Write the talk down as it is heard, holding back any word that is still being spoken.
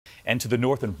And to the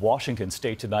north in Washington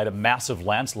state tonight, a massive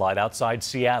landslide outside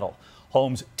Seattle.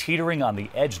 Homes teetering on the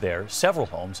edge there. Several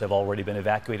homes have already been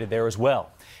evacuated there as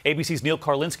well. ABC's Neil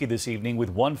Karlinski this evening with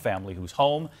one family whose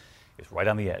home is right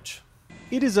on the edge.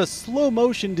 It is a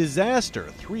slow-motion disaster.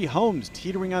 3 homes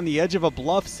teetering on the edge of a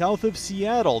bluff south of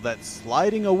Seattle that's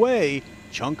sliding away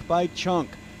chunk by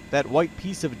chunk. That white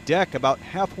piece of deck about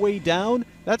halfway down,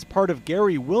 that's part of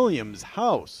Gary Williams'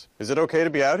 house. Is it okay to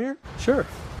be out here? Sure.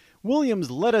 Williams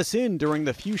let us in during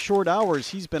the few short hours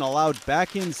he's been allowed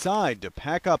back inside to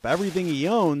pack up everything he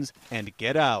owns and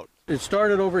get out. It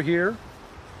started over here,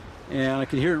 and I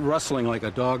could hear it rustling like a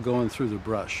dog going through the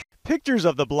brush. Pictures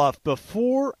of the bluff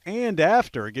before and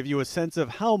after give you a sense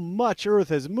of how much earth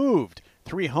has moved.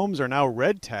 3 homes are now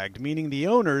red tagged, meaning the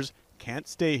owners can't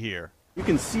stay here. You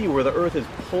can see where the earth is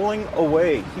pulling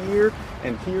away here,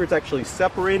 and here it's actually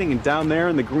separating, and down there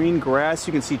in the green grass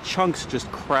you can see chunks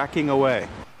just cracking away.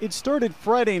 It started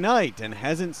Friday night and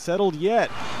hasn't settled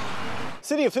yet.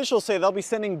 City officials say they'll be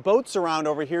sending boats around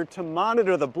over here to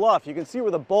monitor the bluff. You can see where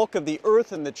the bulk of the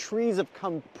earth and the trees have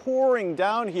come pouring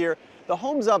down here. The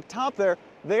homes up top there,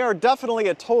 they are definitely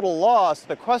a total loss.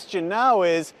 The question now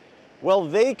is, will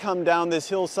they come down this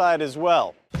hillside as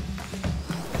well?